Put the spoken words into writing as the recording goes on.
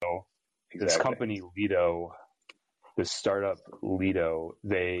this company Lido, the startup Lido,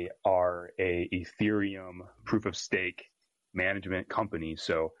 they are a Ethereum proof of stake management company.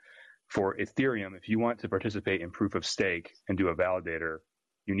 So for Ethereum, if you want to participate in proof of stake and do a validator,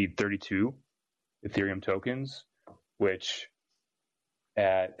 you need 32 Ethereum tokens, which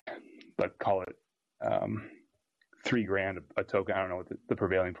at, let's call it $3,000 a token. I don't know what the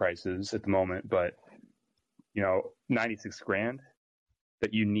prevailing price is at the moment, but 96 grand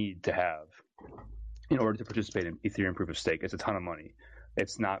that you need to have in order to participate in Ethereum proof of stake. It's a ton of money.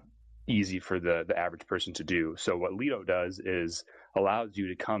 It's not easy for the average person to do. So what Lido does is allows you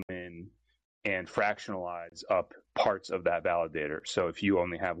to come in and fractionalize up parts of that validator. So if you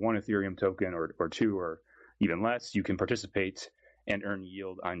only have one Ethereum token or two or even less, you can participate and earn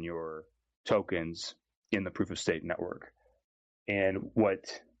yield on your tokens in the proof of stake network. And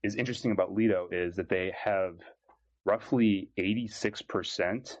what is interesting about Lido is that they have roughly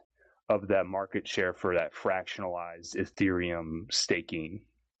 86% of that market share for that fractionalized Ethereum staking.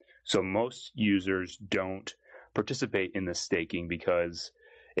 So most users don't participate in the staking because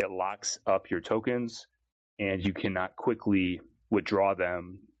it locks up your tokens and you cannot quickly withdraw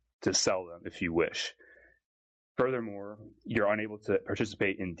them to sell them if you wish. Furthermore, you're unable to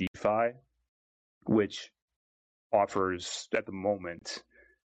participate in DeFi, which offers at the moment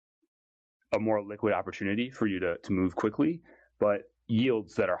a more liquid opportunity for you to move quickly, but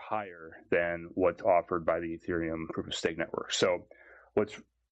yields that are higher than what's offered by the Ethereum proof of stake network. So what's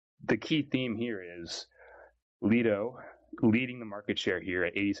the key theme here is Lido leading the market share here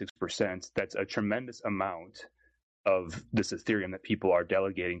at 86%. That's a tremendous amount of this Ethereum that people are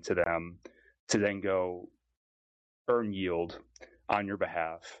delegating to them to then go earn yield on your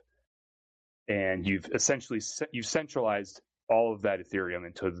behalf. And you've centralized all of that Ethereum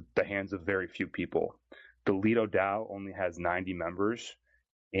into the hands of very few people. The Lido DAO only has 90 members.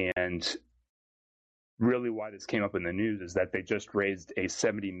 And really why this came up in the news is that they just raised a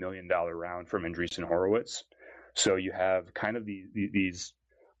 $70 million round from Andreessen Horowitz. So you have kind of these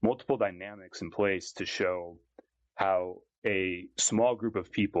multiple dynamics in place to show how a small group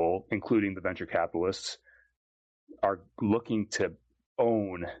of people, including the venture capitalists, are looking to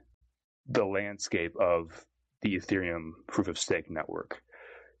own the landscape of the Ethereum proof of stake network.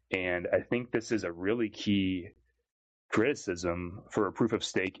 And I think this is a really key criticism for a proof of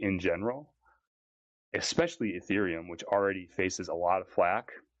stake in general, especially Ethereum, which already faces a lot of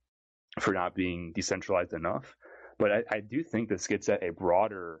flack for not being decentralized enough. But I do think this gets at a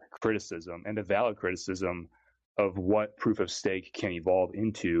broader criticism and a valid criticism of what proof of stake can evolve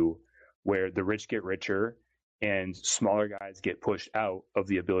into, where the rich get richer and smaller guys get pushed out of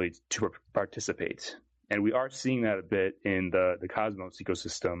the ability to participate. And we are seeing that a bit in the Cosmos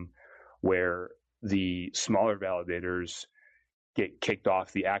ecosystem, where the smaller validators get kicked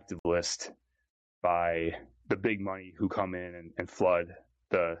off the active list by the big money who come in and flood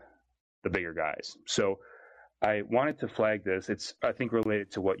the bigger guys. So I wanted to flag this. It's, I think,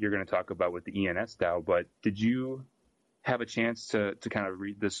 related to what you're going to talk about with the ENS DAO, but did you have a chance to kind of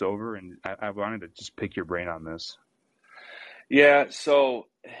read this over? And I wanted to just pick your brain on this. Yeah, so,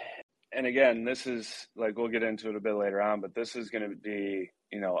 and again, this is, like, we'll get into it a bit later on, but this is going to be,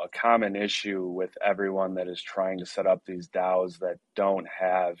 a common issue with everyone that is trying to set up these DAOs that don't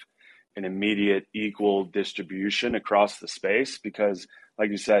have an immediate equal distribution across the space, because like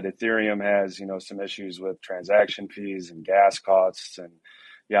you said, Ethereum has, some issues with transaction fees and gas costs and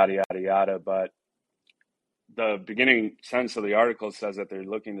yada, yada, yada. But the beginning sentence of the article says that they're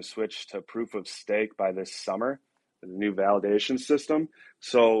looking to switch to proof of stake by this summer, the new validation system.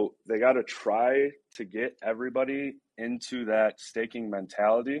 So they got to try to get everybody into that staking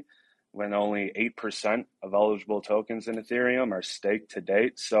mentality when only 8% of eligible tokens in Ethereum are staked to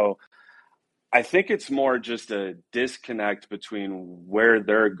date. So I think it's more just a disconnect between where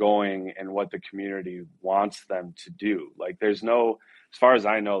they're going and what the community wants them to do. Like, there's no, as far as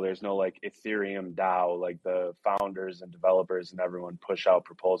I know, there's no like Ethereum DAO, like the founders and developers and everyone push out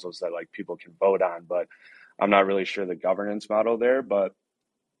proposals that like people can vote on, but I'm not really sure the governance model there. But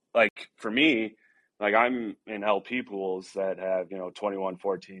like for me, like I'm in LP pools that have, 21,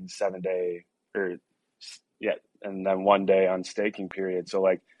 14, 7-day and then 1 day on staking period. So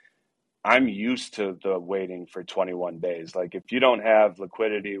like, I'm used to the waiting for 21 days. Like if you don't have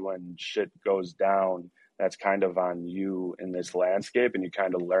liquidity when shit goes down, that's kind of on you in this landscape, and you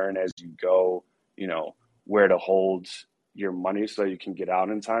kind of learn as you go, where to hold your money so you can get out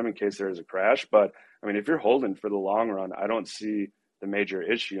in time in case there is a crash. But I mean, if you're holding for the long run, I don't see the major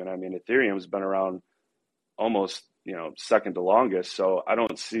issue. And I mean, Ethereum's been around almost, second to longest. So I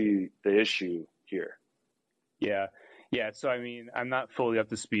don't see the issue here. Yeah. Yeah, so I mean, I'm not fully up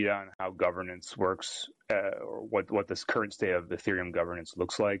to speed on how governance works, or what this current state of Ethereum governance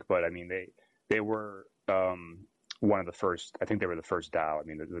looks like. But I mean, they were one of the first. I think they were the first DAO. I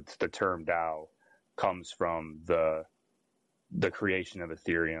mean, the term DAO comes from the creation of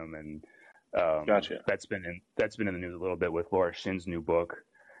Ethereum, and Gotcha. that's been in the news a little bit with Laura Shin's new book,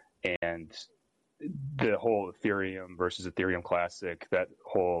 and the whole Ethereum versus Ethereum Classic.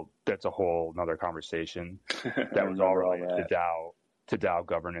 That's a whole another conversation. That was all related to DAO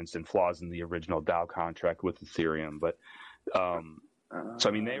governance and flaws in the original DAO contract with Ethereum. But so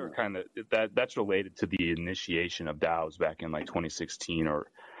I mean, they were kind of that's related to the initiation of DAOs back in like 2016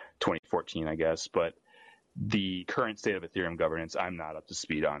 or 2014, I guess. But the current state of Ethereum governance, I'm not up to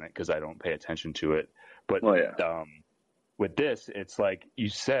speed on it because I don't pay attention to it. But with this, it's like you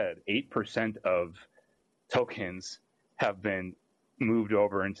said, 8% of tokens have been moved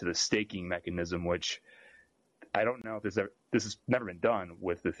over into the staking mechanism, which I don't know if this has never been done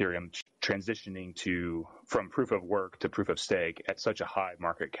with Ethereum transitioning from proof of work to proof of stake at such a high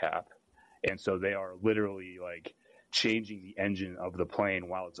market cap. And so they are literally like changing the engine of the plane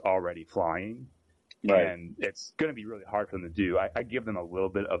while it's already flying. Right. And it's going to be really hard for them to do. I give them a little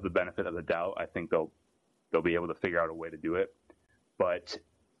bit of the benefit of the doubt. I think they'll be able to figure out a way to do it. But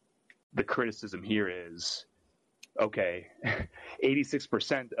the criticism here is, okay,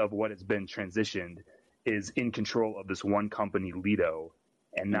 86% of what has been transitioned is in control of this one company, Lido,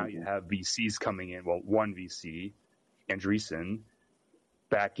 and now you have VCs coming in. Well, one VC, Andreessen,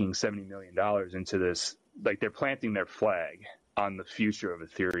 backing $70 million into this. Like, they're planting their flag on the future of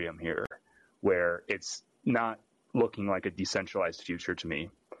Ethereum here, where it's not looking like a decentralized future to me,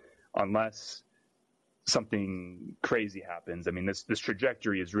 unless something crazy happens. I mean, this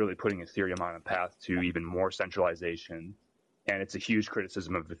trajectory is really putting Ethereum on a path to even more centralization, and it's a huge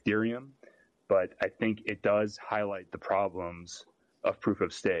criticism of Ethereum, but I think it does highlight the problems of proof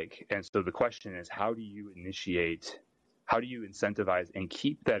of stake. And so the question is, how do you incentivize and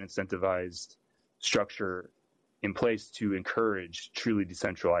keep that incentivized structure in place to encourage truly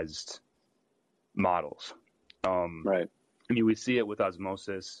decentralized models? Right. I mean, we see it with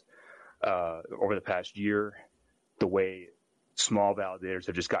Osmosis over the past year, the way small validators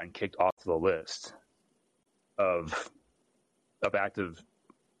have just gotten kicked off the list of active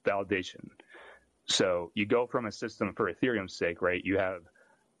validation. So you go from a system for Ethereum's sake, right? You have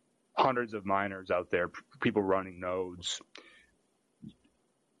hundreds of miners out there, people running nodes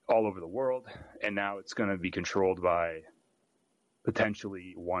all over the world, and now it's going to be controlled by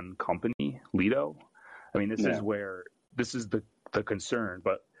potentially one company, Lido. I mean, this is the concern,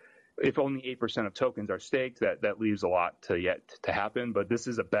 but if only 8% of tokens are staked, that leaves a lot to happen. But this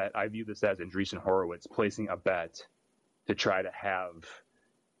is a bet. I view this as Andreessen Horowitz placing a bet to try to have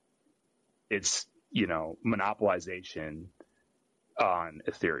its, monopolization on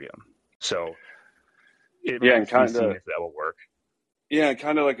Ethereum. So it remains to be seen if that will work. Yeah,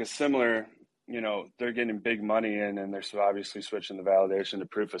 kind of like a similar, they're getting big money in, and they're obviously switching the validation to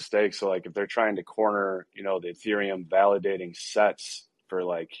proof of stake. So like if they're trying to corner, the Ethereum validating sets for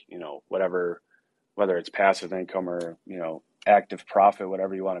like, whether it's passive income or, active profit,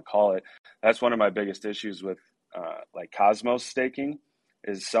 whatever you want to call it. That's one of my biggest issues with like Cosmos staking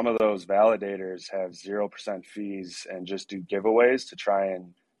is some of those validators have 0% fees and just do giveaways to try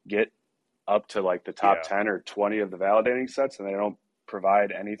and get up to like the top 10 or 20 of the validating sets, and they don't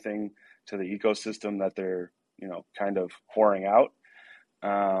provide anything to the ecosystem that they're, kind of pouring out.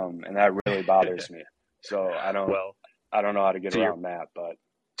 And that really bothers me. So I don't know how to get around that, but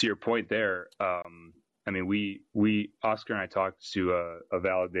to your point there, I mean, we Oscar and I talked to a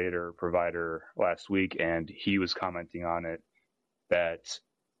validator provider last week, and he was commenting on it that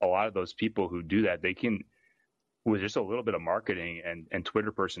a lot of those people who do that, they can, with just a little bit of marketing and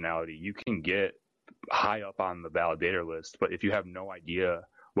Twitter personality, you can get high up on the validator list. But if you have no idea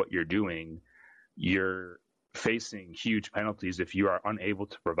what you're doing, you're facing huge penalties if you are unable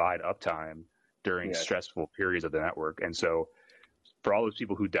to provide uptime during stressful periods of the network. And so for all those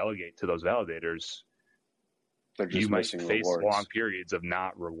people who delegate to those validators, you might face long periods of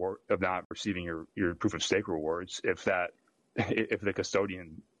not receiving your proof of stake rewards if the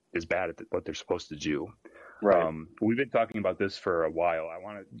custodian is bad at what they're supposed to do. Right. We've been talking about this for a while. I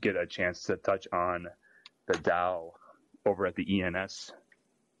want to get a chance to touch on the DAO over at the ENS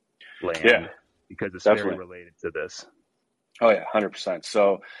land, because it's very related to this. Oh yeah, 100%.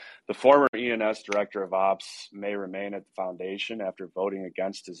 So the former ENS director of ops may remain at the foundation after voting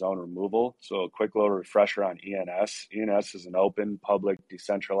against his own removal. So a quick little refresher on ENS. ENS is an open, public,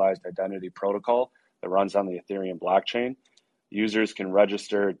 decentralized identity protocol that runs on the Ethereum blockchain. users can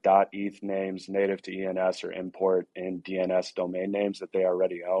register .eth names native to ENS or import in DNS domain names that they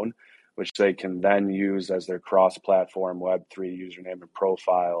already own, which they can then use as their cross-platform Web3 username and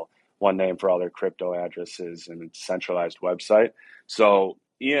profile, one name for all their crypto addresses, and a centralized website. So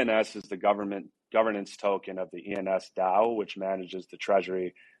ENS is the governance token of the ENS DAO, which manages the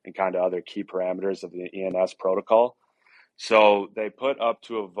treasury and kind of other key parameters of the ENS protocol. So they put up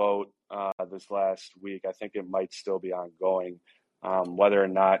to a vote this last week, I think it might still be ongoing, whether or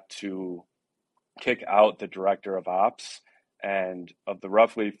not to kick out the director of ops. And of the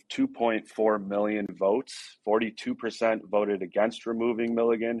roughly 2.4 million votes, 42% voted against removing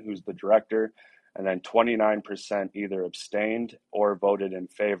Milligan, who's the director, and then 29% either abstained or voted in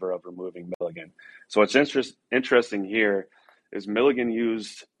favor of removing Milligan. So what's interesting here is Milligan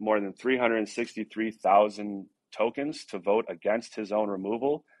used more than 363,000 tokens to vote against his own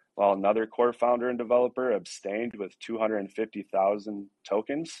removal, while another core founder and developer abstained with 250,000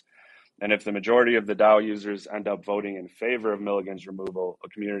 tokens. And if the majority of the DAO users end up voting in favor of Milligan's removal, a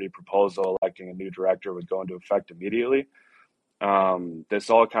community proposal electing a new director would go into effect immediately.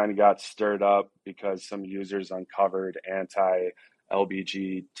 This all kind of got stirred up because some users uncovered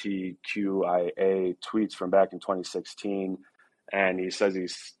anti-LGBTQIA tweets from back in 2016. And he says he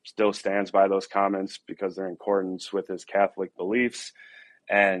still stands by those comments because they're in accordance with his Catholic beliefs.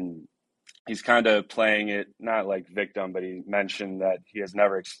 And he's kind of playing it, not like victim, but he mentioned that he has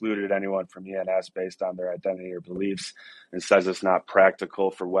never excluded anyone from ENS based on their identity or beliefs, and says it's not practical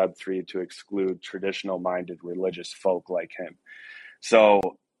for Web3 to exclude traditional-minded religious folk like him. So,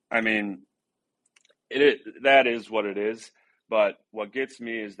 I mean, that is what it is. But what gets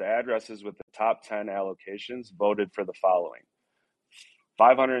me is the addresses with the top 10 allocations voted for the following: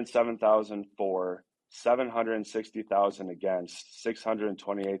 507,000 for, 760,000 against,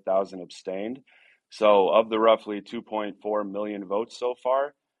 628,000 abstained. So of the roughly 2.4 million votes so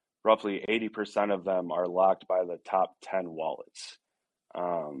far, roughly 80% of them are locked by the top 10 wallets.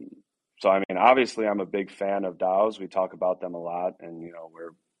 So, I mean, obviously I'm a big fan of DAOs. We talk about them a lot, and,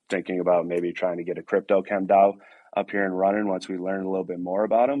 we're thinking about maybe trying to get a CryptoChem DAO up here and running once we learn a little bit more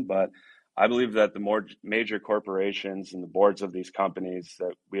about them. But I believe that the more major corporations and the boards of these companies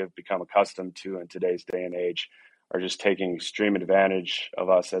that we have become accustomed to in today's day and age are just taking extreme advantage of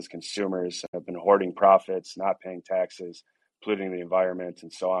us as consumers, have been hoarding profits, not paying taxes, polluting the environment,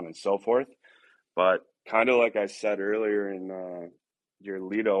 and so on and so forth. But kind of like I said earlier in your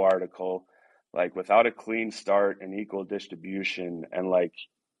Lido article, like without a clean start and equal distribution, and like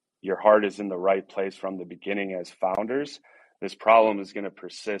your heart is in the right place from the beginning as founders, this problem is going to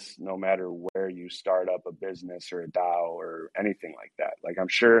persist no matter where you start up a business or a DAO or anything like that. Like, I'm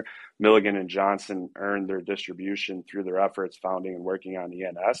sure Milligan and Johnson earned their distribution through their efforts founding and working on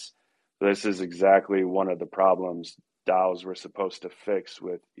ENS. This is exactly one of the problems DAOs were supposed to fix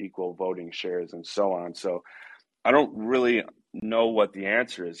with equal voting shares and so on. So I don't really know what the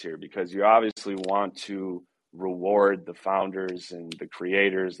answer is here, because you obviously want to reward the founders and the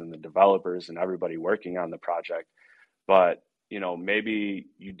creators and the developers and everybody working on the project. But maybe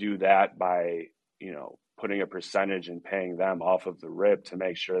you do that by, putting a percentage and paying them off of the rip to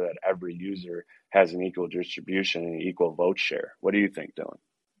make sure that every user has an equal distribution and an equal vote share. What do you think, Dylan?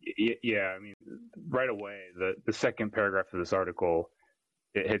 Yeah, I mean, right away, the second paragraph of this article,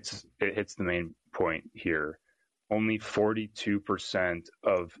 it hits the main point here. Only 42%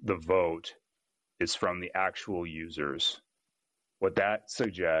 of the vote is from the actual users. What that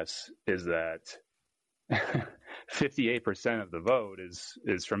suggests is that 58% of the vote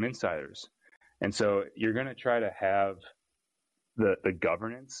is from insiders. And so you're going to try to have the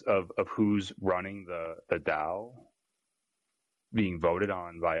governance of who's running the DAO being voted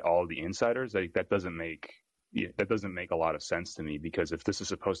on by all the insiders. Like, that doesn't make a lot of sense to me, because if this is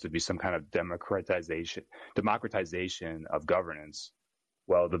supposed to be some kind of democratization of governance,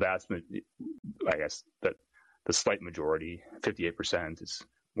 well, I guess that the slight majority, 58%, is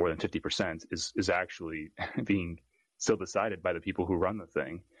more than 50%, is actually being still decided by the people who run the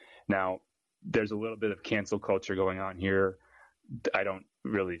thing. Now, there's a little bit of cancel culture going on here. I don't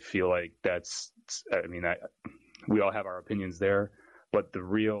really feel like we all have our opinions there, but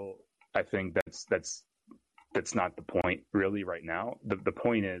I think that's not the point really right now. The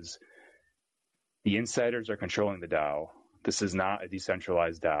point is, the insiders are controlling the DAO. This is not a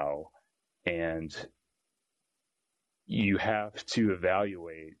decentralized DAO, and you have to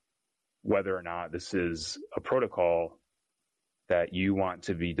evaluate whether or not this is a protocol that you want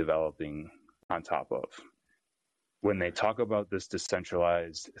to be developing on top of. When they talk about this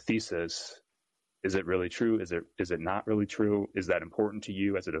decentralized thesis, is it really true? Is it not really true? Is that important to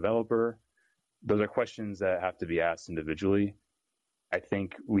you as a developer? those are questions that have to be asked individually. I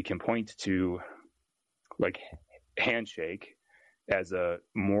think we can point to like Handshake as a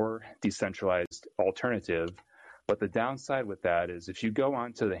more decentralized alternative. But the downside with that is if you go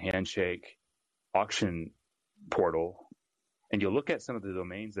onto the Handshake auction portal and you look at some of the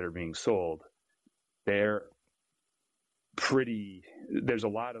domains that are being sold, there's a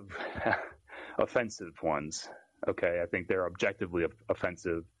lot of offensive ones. Okay, I think they're objectively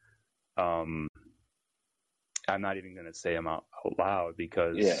offensive. I'm not even going to say them out loud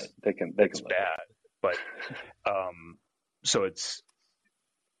because they can it's bad. But so it's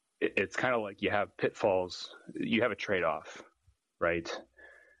kind of like you have pitfalls. You have a trade-off, right?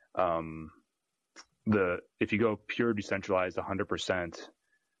 If you go pure decentralized 100%,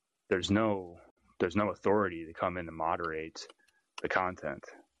 there's no authority to come in and moderate the content.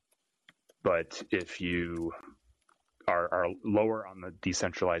 But if you are lower on the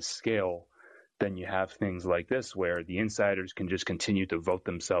decentralized scale, then you have things like this where the insiders can just continue to vote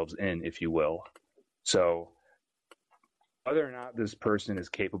themselves in, if you will. So whether or not this person is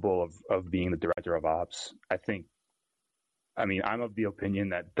capable of being the director of ops, I'm of the opinion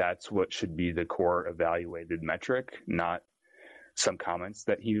that that's what should be the core evaluated metric, not some comments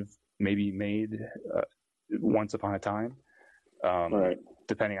that he maybe made once upon a time, right.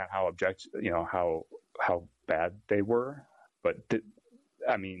 Depending on how how bad they were. But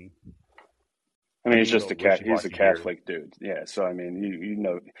he's just he's a Catholic dude. Yeah. So you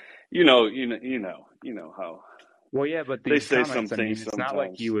know how. Well, yeah, but they say comments, some things. It's sometimes. not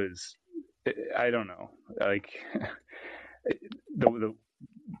like he was. I don't know. Like the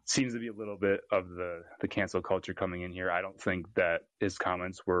seems to be a little bit of the cancel culture coming in here. I don't think that his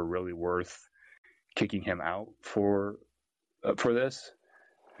comments were really worth kicking him out for this.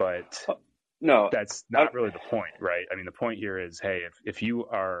 But no, that's not really the point, right? The point here is, hey, if you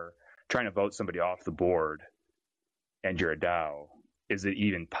are trying to vote somebody off the board and you're a DAO, is it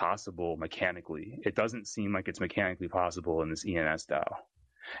even possible mechanically? It doesn't seem like it's mechanically possible in this ENS DAO.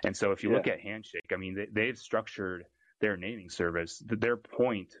 And so if you look at Handshake, they've structured their naming service. Their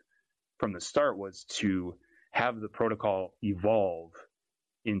point from the start was to have the protocol evolve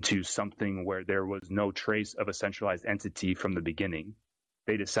into something where there was no trace of a centralized entity from the beginning.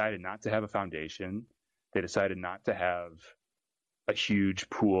 They decided not to have a foundation. They decided not to have a huge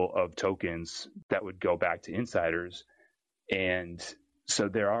pool of tokens that would go back to insiders. And so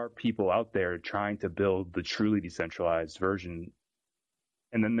there are people out there trying to build the truly decentralized version.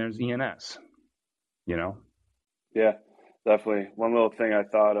 And then there's ENS, Yeah, definitely. One little thing I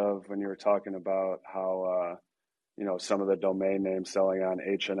thought of when you were talking about how, some of the domain names selling on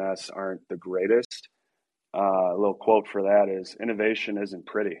HNS aren't the greatest. A little quote for that is, innovation isn't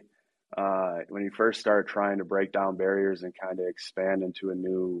pretty. When you first start trying to break down barriers and kind of expand into a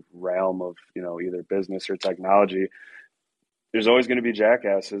new realm of, either business or technology, there's always going to be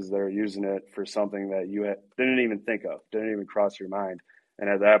jackasses that are using it for something that you didn't even think of, didn't even cross your mind. And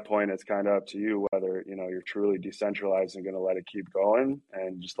at that point, it's kind of up to you whether, you're truly decentralized and going to let it keep going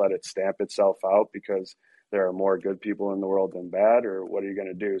and just let it stamp itself out because there are more good people in the world than bad, or what are you going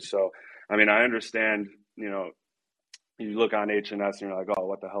to do? So, I understand, you look on HNS and you're like, oh,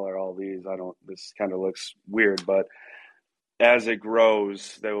 what the hell are all these? This kind of looks weird, but as it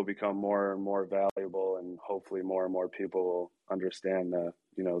grows, they will become more and more valuable, and hopefully more and more people will understand the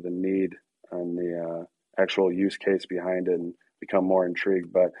need and the actual use case behind it and become more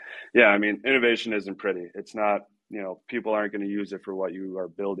intrigued. But yeah, innovation isn't pretty. It's not, people aren't going to use it for what you are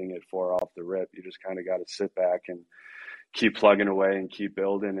building it for off the rip. You just kind of got to sit back and keep plugging away and keep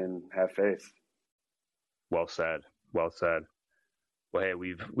building and have faith. Well said. Well, hey,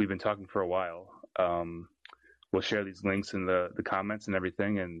 we've been talking for a while. We'll share these links in the comments and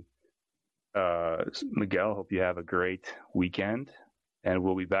everything. And Miguel, hope you have a great weekend. And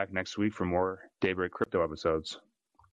we'll be back next week for more Daybreak Crypto episodes.